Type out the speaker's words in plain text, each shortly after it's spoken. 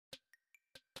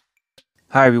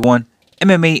Hi everyone,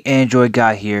 MMA Android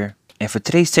Guy here, and for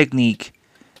today's technique,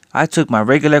 I took my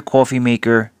regular coffee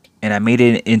maker and I made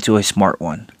it into a smart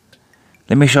one.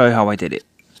 Let me show you how I did it.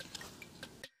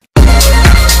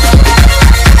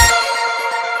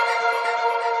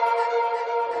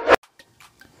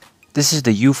 This is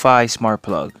the UFi Smart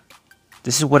Plug.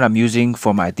 This is what I'm using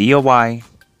for my DIY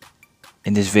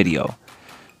in this video.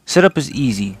 Setup is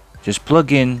easy, just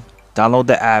plug in, download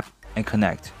the app, and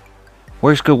connect.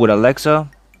 Works good with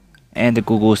Alexa and the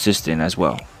Google Assistant as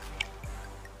well.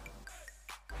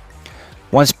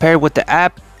 Once paired with the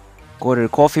app, go to the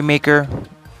coffee maker,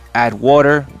 add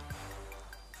water,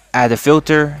 add the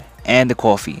filter and the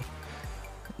coffee.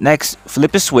 Next,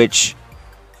 flip the switch,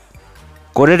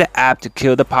 go to the app to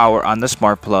kill the power on the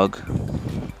smart plug,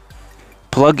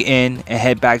 plug in and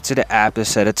head back to the app to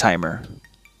set a timer.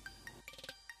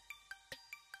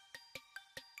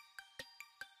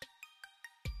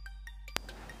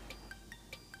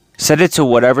 Set it to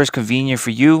whatever is convenient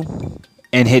for you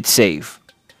and hit save.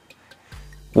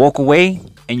 Walk away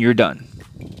and you're done.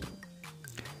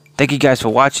 Thank you guys for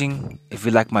watching. If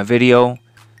you like my video,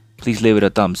 please leave it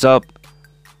a thumbs up,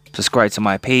 subscribe to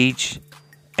my page,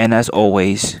 and as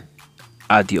always,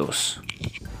 adios.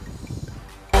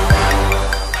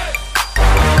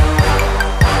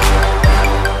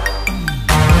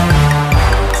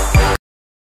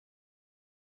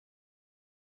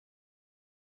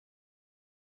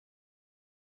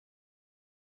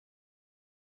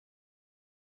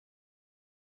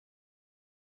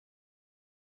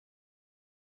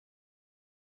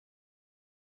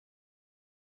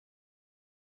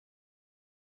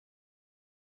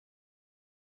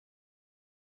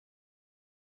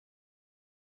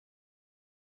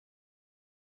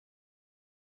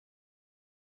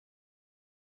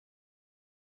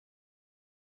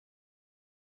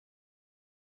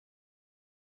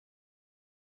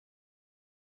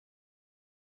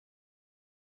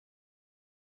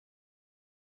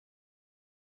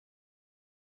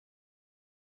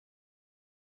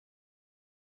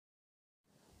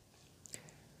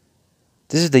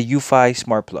 This is the UFi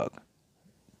Smart Plug.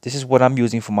 This is what I'm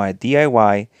using for my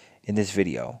DIY in this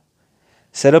video.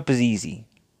 Setup is easy.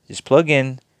 Just plug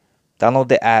in, download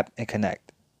the app, and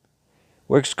connect.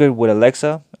 Works good with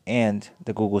Alexa and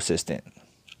the Google Assistant.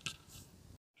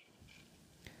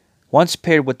 Once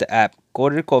paired with the app, go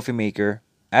to the coffee maker,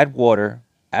 add water,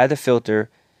 add the filter,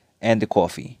 and the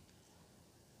coffee.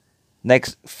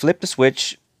 Next, flip the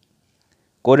switch,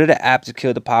 go to the app to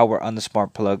kill the power on the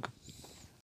smart plug,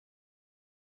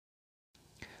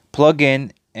 plug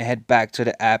in and head back to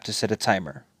the app to set a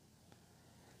timer.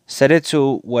 Set it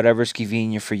to whatever's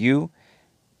convenient for you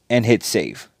and hit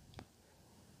save.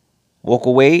 Walk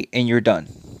away and you're done.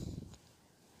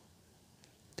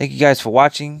 Thank you guys for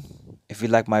watching. If you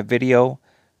like my video,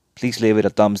 please leave it a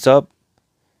thumbs up,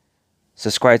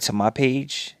 subscribe to my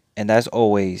page, and as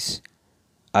always,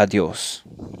 adios.